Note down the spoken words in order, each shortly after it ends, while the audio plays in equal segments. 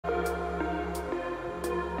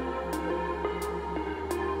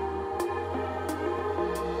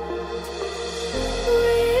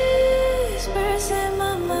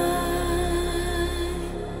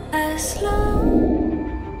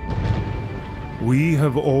We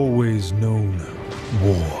have always known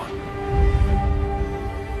war.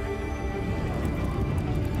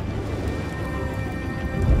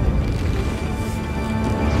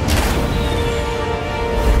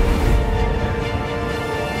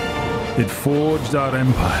 It forged our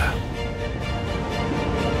empire.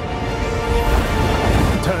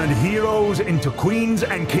 Turned heroes into queens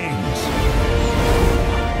and kings.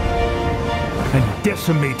 And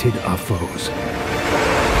decimated our foes.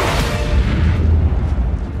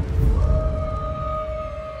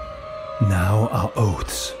 Now our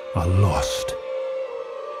oaths are lost,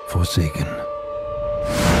 forsaken.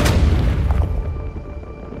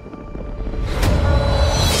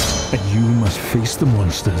 And you must face the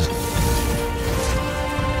monsters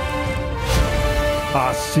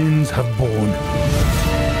our sins have borne.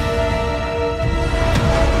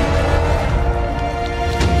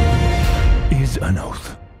 Is an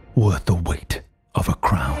oath worth the weight of a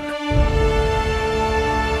crown?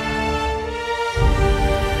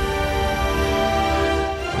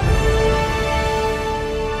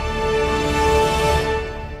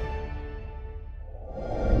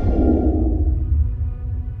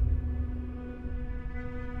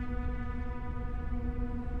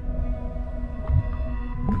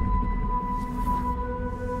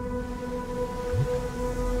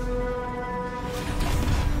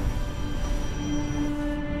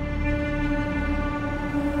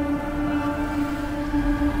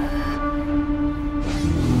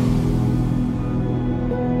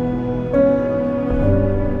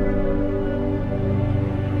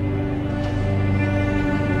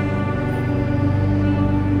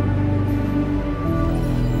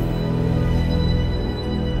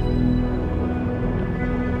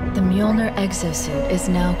 Exosuit is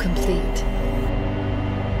now complete.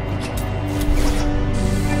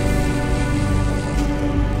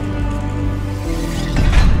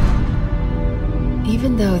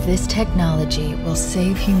 Even though this technology will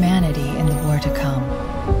save humanity in the war to come,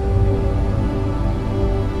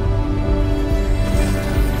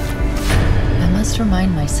 I must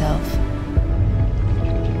remind myself,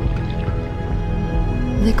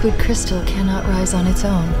 liquid crystal cannot rise on its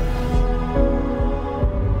own.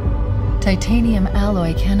 Titanium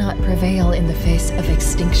alloy cannot prevail in the face of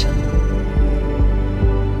extinction.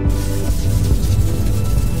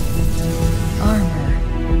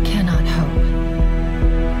 Armor cannot hope.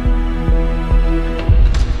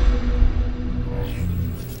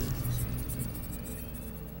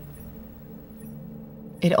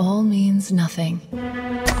 It all means nothing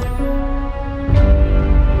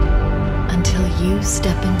until you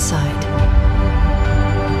step inside.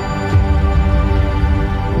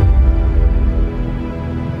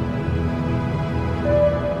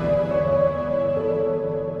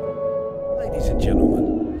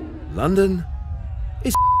 London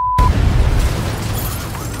is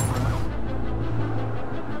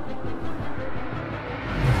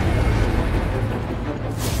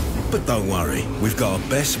but don't worry, we've got our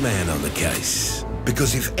best man on the case.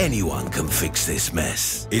 Because if anyone can fix this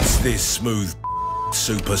mess, it's this smooth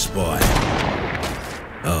super spy.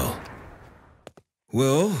 Oh.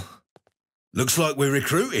 Well, looks like we're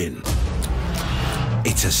recruiting.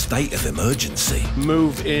 It's a state of emergency.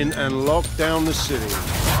 Move in and lock down the city.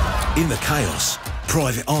 In the chaos,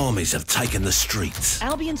 private armies have taken the streets.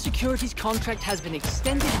 Albion Security's contract has been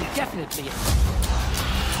extended indefinitely.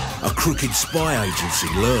 A crooked spy agency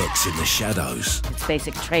lurks in the shadows. It's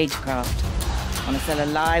basic tradecraft. Want to sell a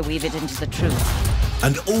lie, weave it into the truth.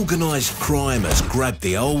 And organised crime has grabbed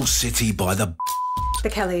the whole city by the The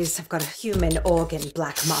Kellys have got a human organ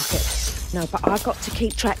black market. No, but I got to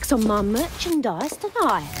keep tracks on my merchandise, don't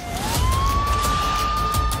I?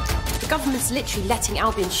 The government's literally letting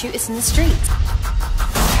Albion shoot us in the street.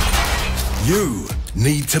 You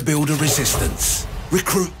need to build a resistance.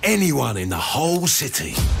 Recruit anyone in the whole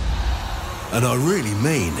city. And I really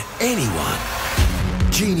mean anyone.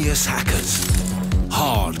 Genius hackers,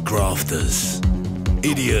 hard grafters,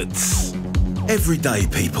 idiots, everyday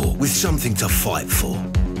people with something to fight for.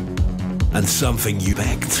 And something you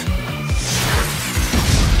backed.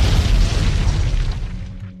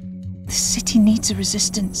 The city needs a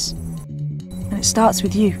resistance. And it starts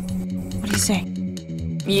with you. What do you say?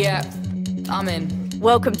 Yeah, I'm in.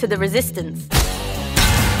 Welcome to the resistance.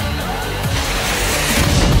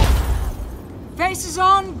 Faces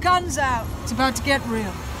on, guns out. It's about to get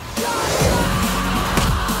real.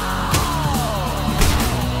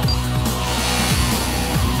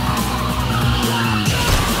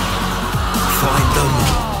 Find them.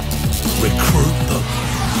 Recruit them.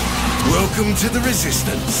 Welcome to the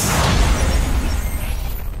resistance.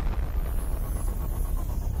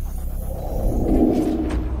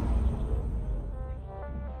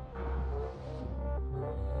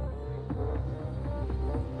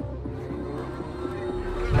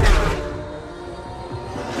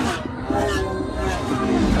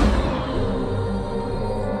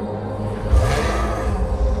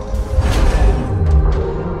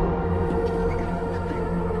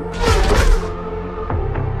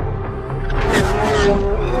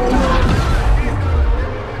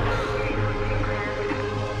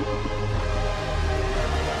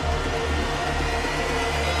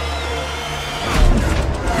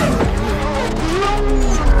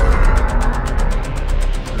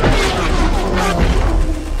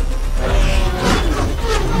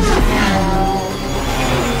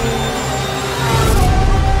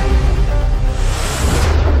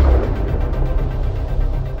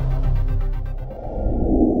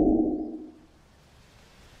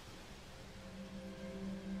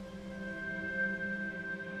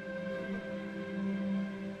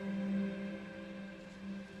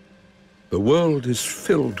 The world is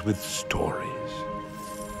filled with stories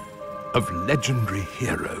of legendary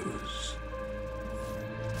heroes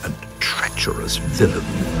and treacherous villains,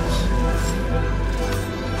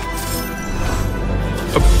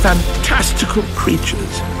 of fantastical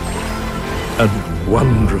creatures and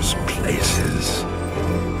wondrous places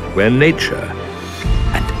where nature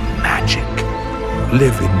and magic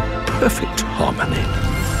live in perfect harmony.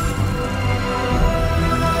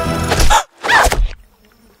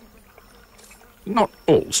 Not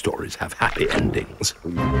all stories have happy endings.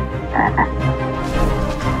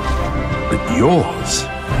 But yours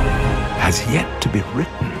has yet to be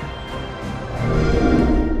written.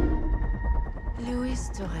 Luis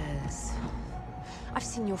Torres, I've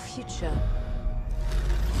seen your future.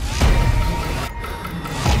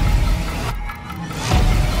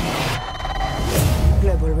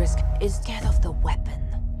 Global risk is scared of the weapon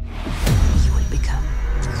you will become.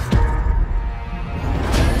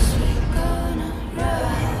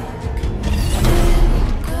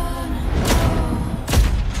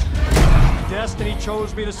 Destiny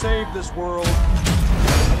chose me to save this world. And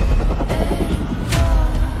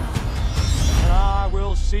I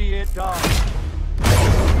will see it done.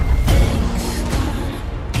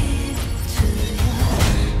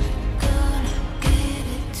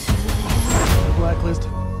 Blacklist,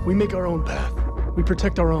 we make our own path. We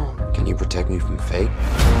protect our own. Can you protect me from fate?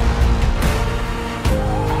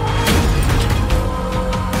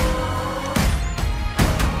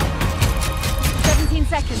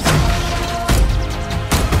 Seconds.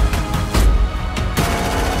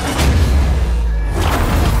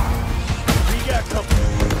 We got company.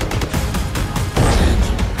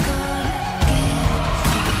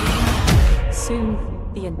 Soon,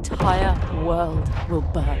 the entire world will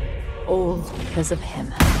burn, all because of him.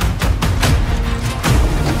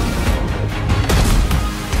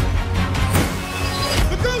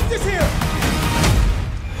 The ghost is here!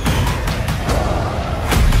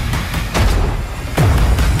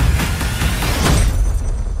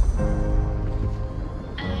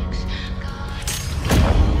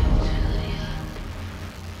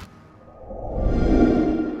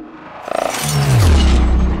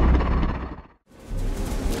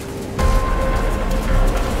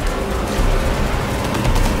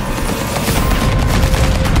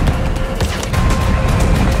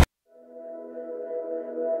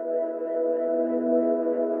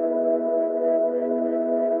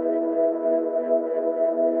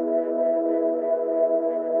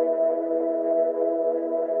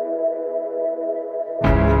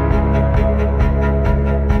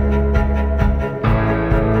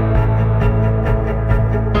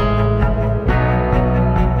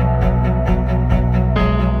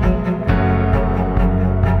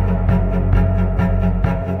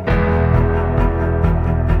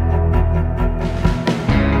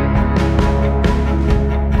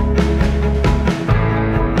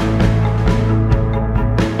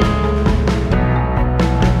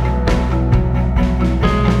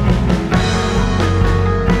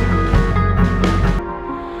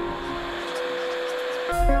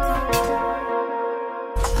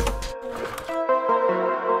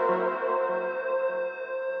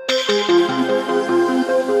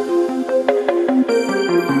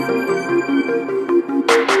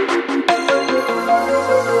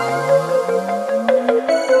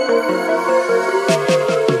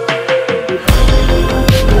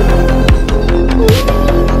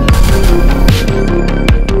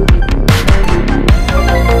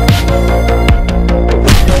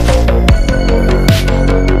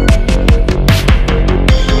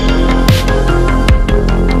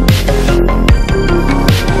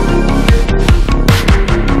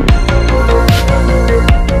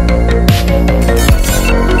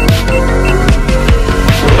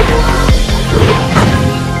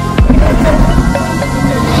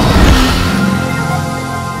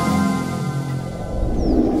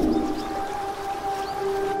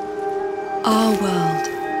 Our world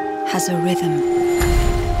has a rhythm.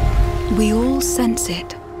 We all sense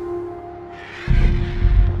it.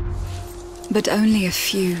 But only a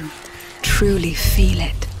few truly feel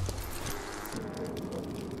it.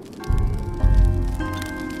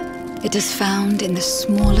 It is found in the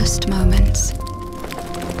smallest moments.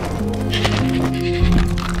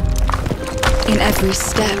 In every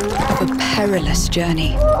step of a perilous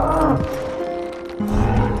journey.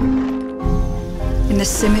 In the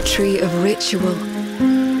symmetry of ritual.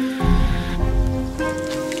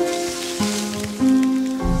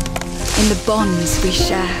 In the bonds we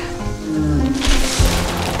share.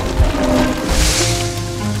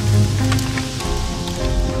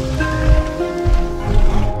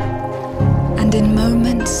 And in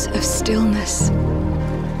moments of stillness.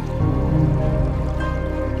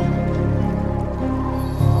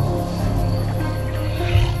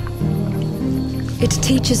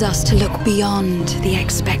 teaches us to look beyond the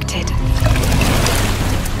expected.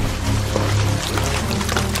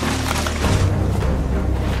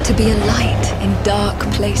 To be a light in dark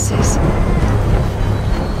places.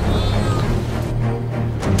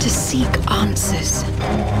 To seek answers.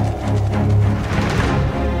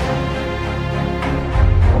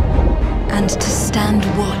 And to stand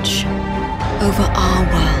watch over our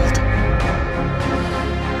world.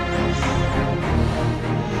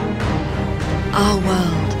 Our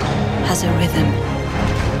world has a rhythm.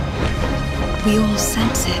 We all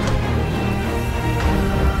sense it.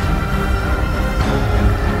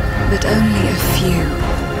 But only a few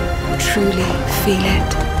truly feel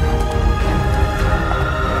it.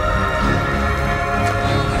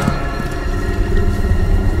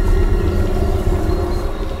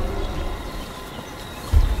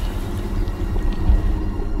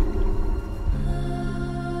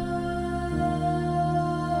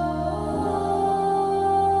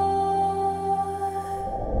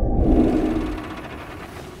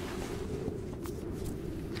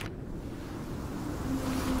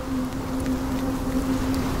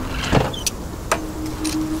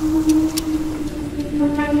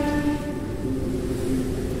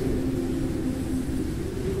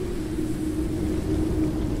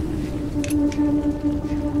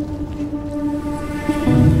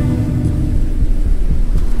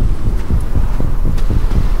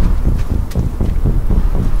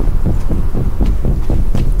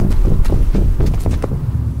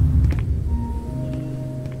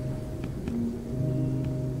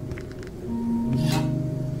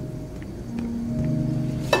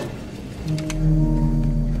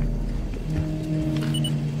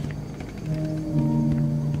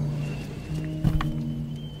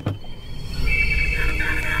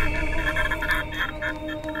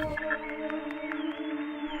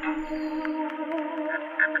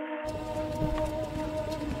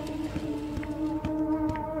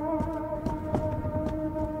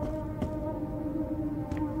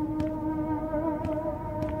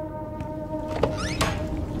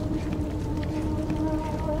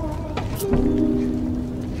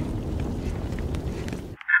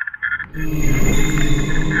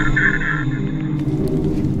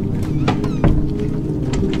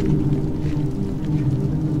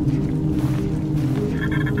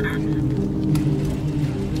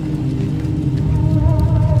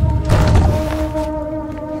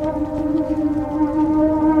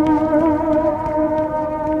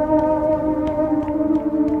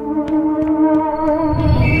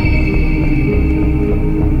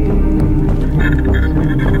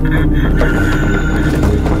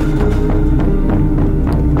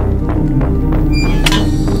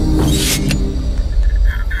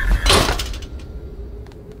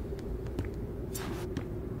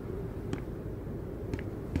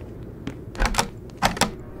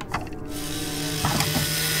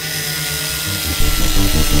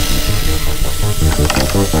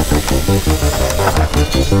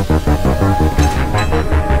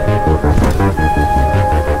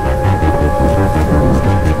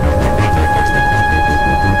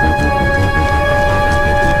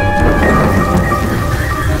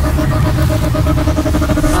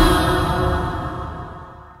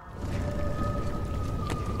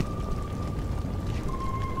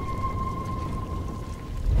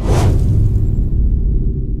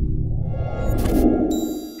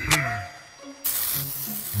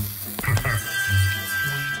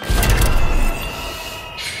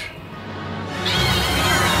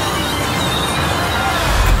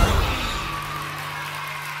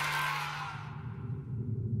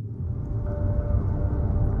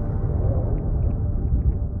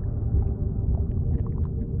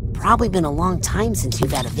 Probably been a long time since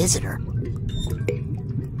you've had a visitor.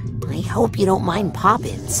 I hope you don't mind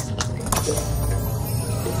pop-ins.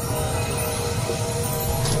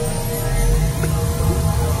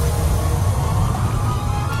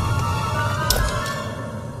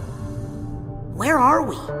 Where are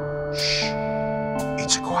we? Shh.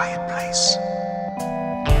 It's a quiet place.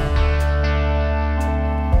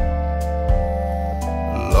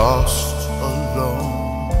 Lost alone.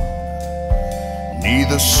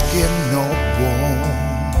 Neither skin nor bone.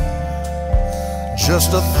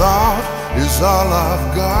 Just a thought is all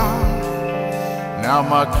I've got. Now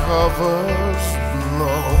my cover's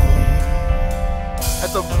blown.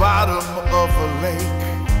 At the bottom of a lake,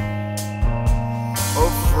 a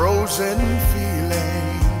frozen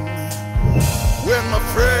feeling. When my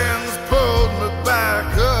friends pulled me back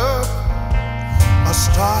up, I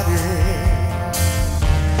started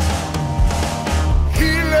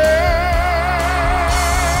healing.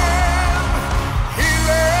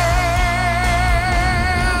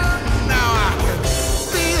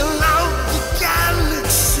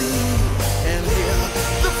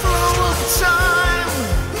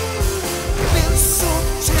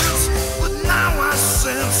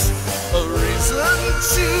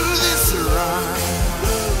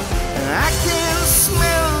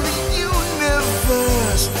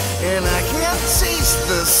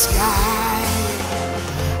 sky,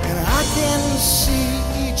 and I can see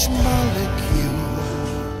each molecule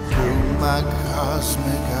through my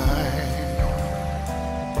cosmic eye.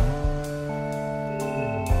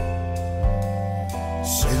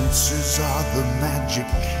 Senses are the magic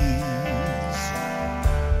keys.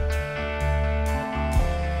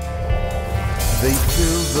 They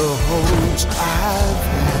fill the holes I've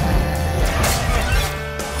had,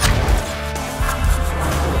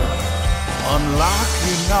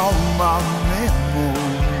 unlocking all my memories,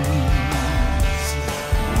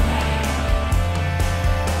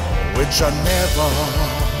 which I never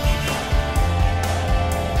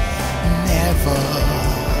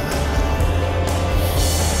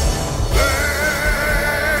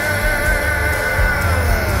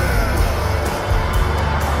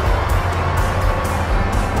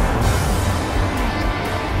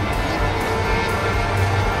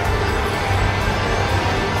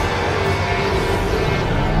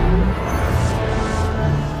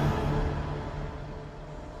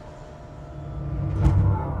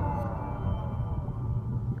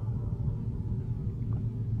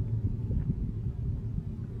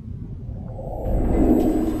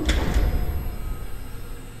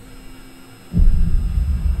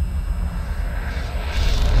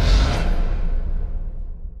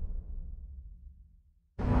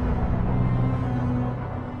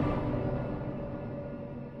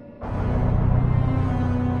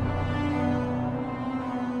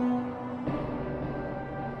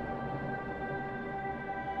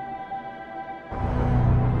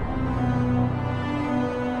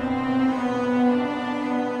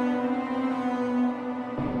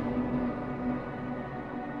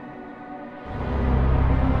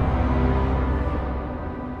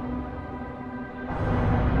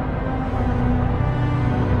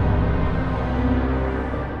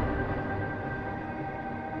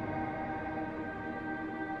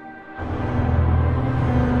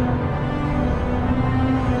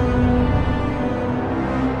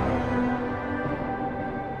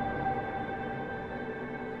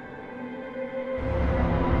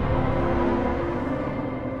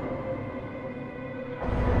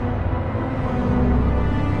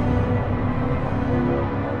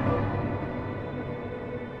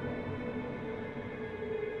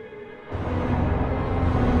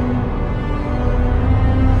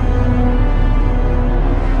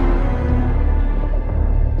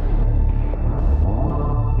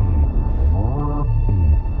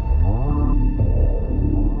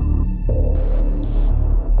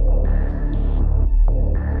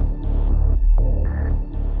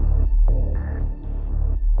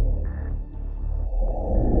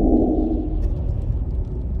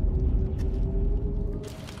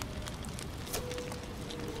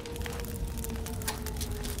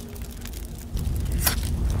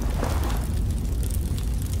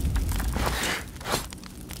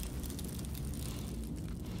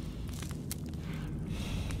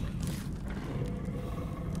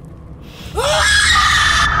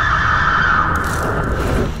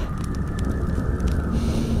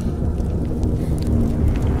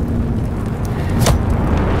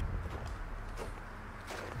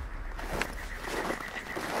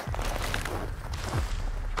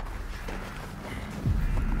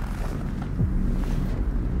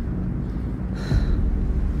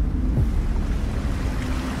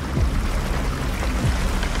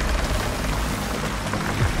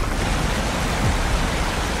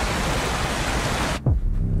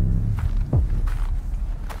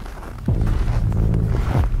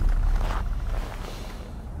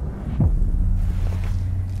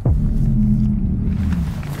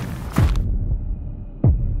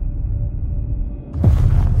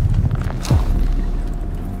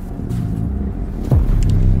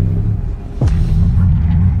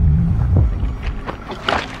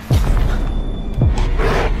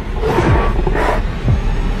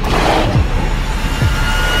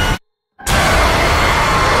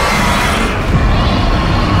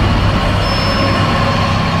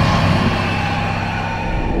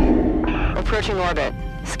orbit.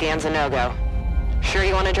 Scan's a no-go. Sure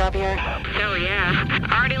you want to drop here? Hell yeah.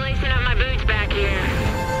 Already lacing up my boots back here.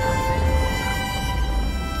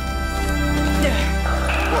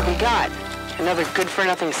 What we got? Another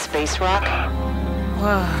good-for-nothing space rock?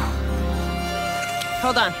 Whoa.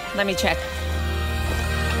 Hold on, let me check.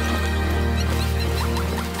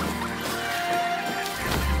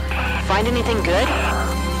 Find anything good?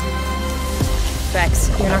 Vex,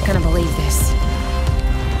 you're not gonna believe this.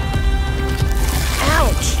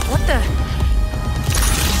 Ouch! What the?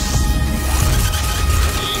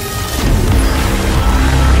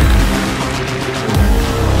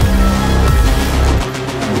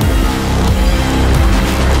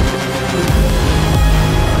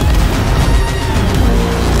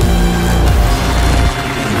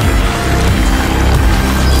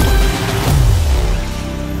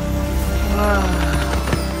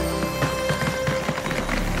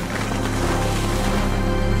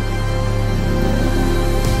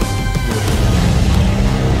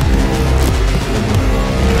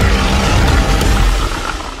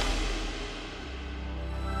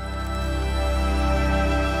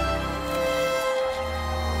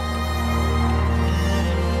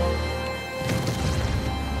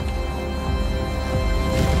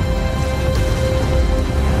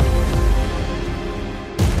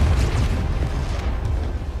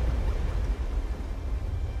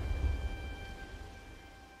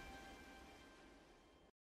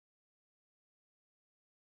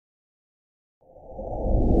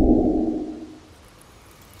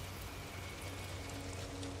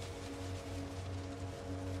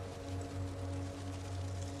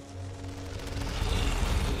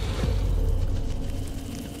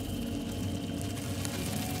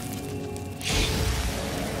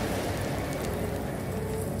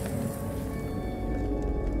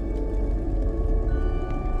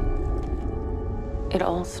 It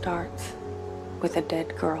all starts with a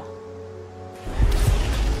dead girl.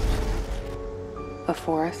 A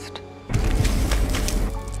forest.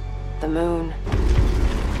 The moon.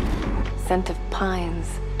 Scent of pines.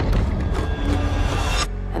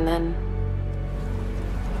 And then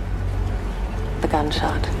the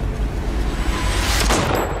gunshot.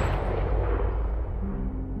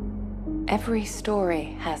 Every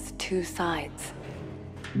story has two sides.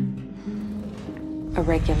 A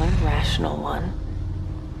regular, rational one,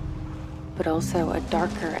 but also a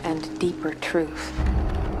darker and deeper truth.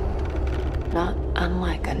 Not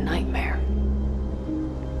unlike a nightmare.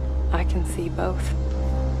 I can see both.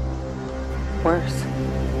 Worse,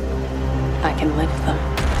 I can live them.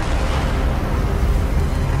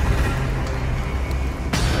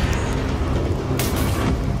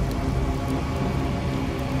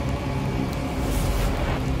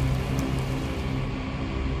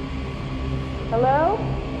 Hello?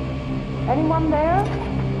 Anyone there?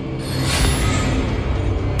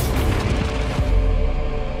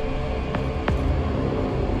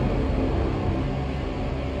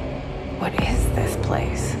 What is this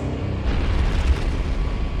place?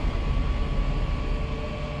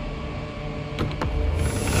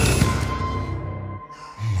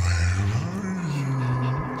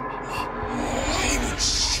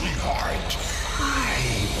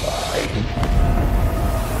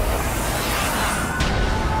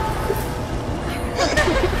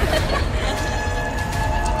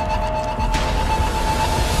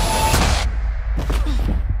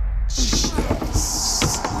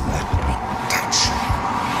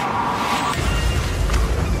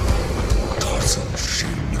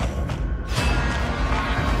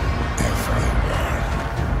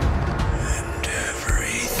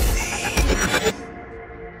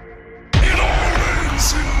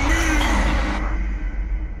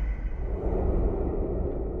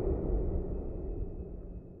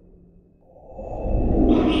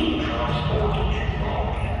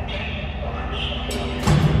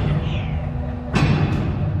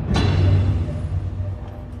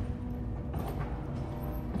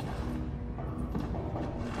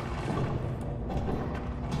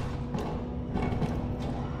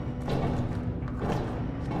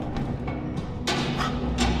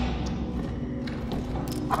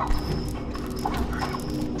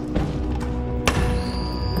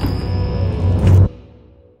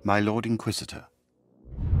 My Lord Inquisitor,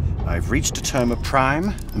 I've reached a term of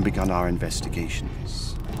prime and begun our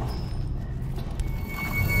investigations.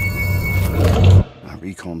 Our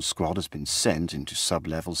recon squad has been sent into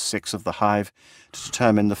sub-level 6 of the Hive to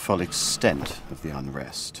determine the full extent of the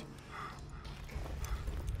unrest.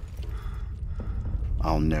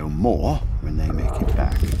 I'll know more when they make it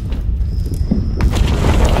back.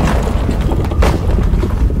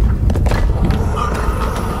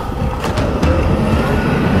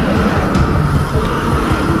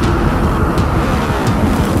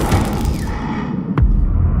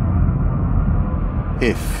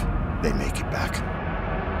 If they make it back.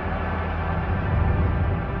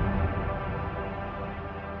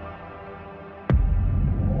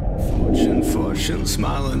 Fortune,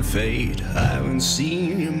 smile and fade. I haven't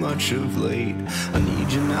seen you much of late. I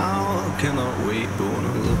need you now, cannot wait. But when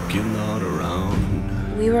I look, you're not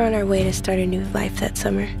around. We were on our way to start a new life that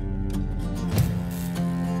summer.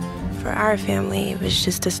 For our family, it was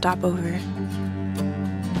just a stopover.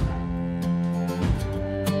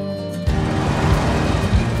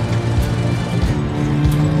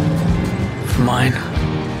 For mine,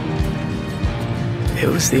 it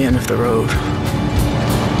was the end of the road.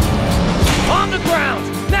 On the ground,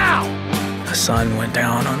 now! The sun went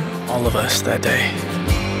down on all of us that day.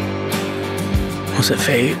 Was it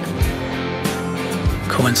fate?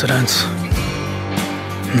 Coincidence?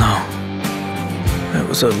 No. It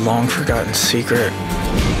was a long-forgotten secret,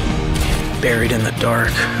 buried in the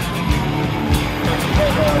dark.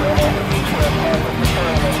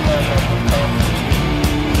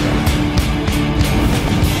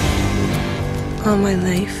 All my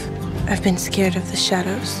life, I've been scared of the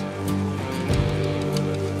shadows.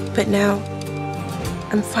 But now,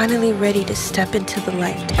 I'm finally ready to step into the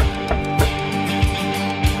light.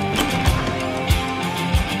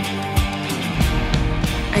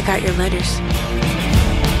 I got your letters.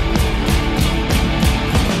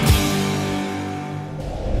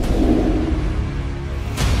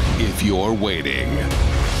 If you're waiting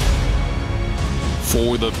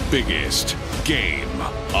for the biggest game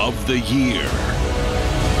of the year,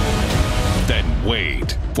 then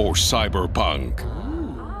wait for Cyberpunk.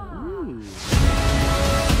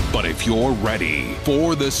 But if you're ready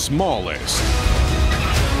for the smallest,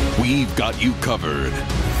 we've got you covered.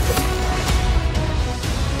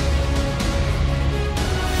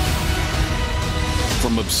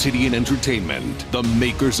 from Obsidian Entertainment, the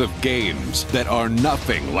makers of games that are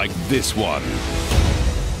nothing like this one.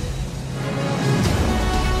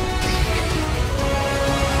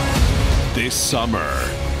 This summer,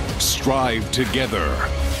 strive together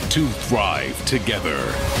to thrive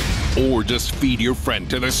together. Or just feed your friend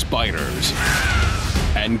to the spiders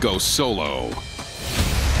and go solo.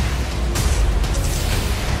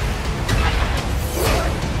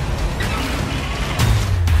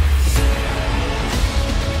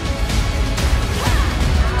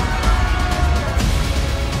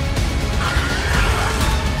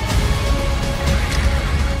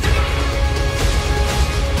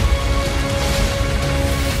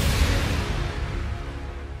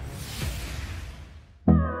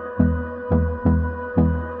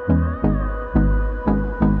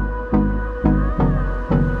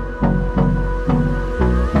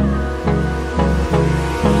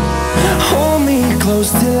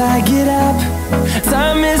 Till I get up,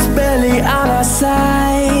 time is barely on our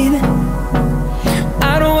side.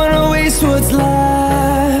 I don't wanna waste what's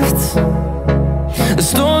left. The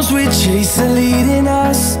storms we chase are leading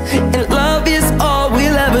us, and love is all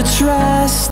we'll ever trust.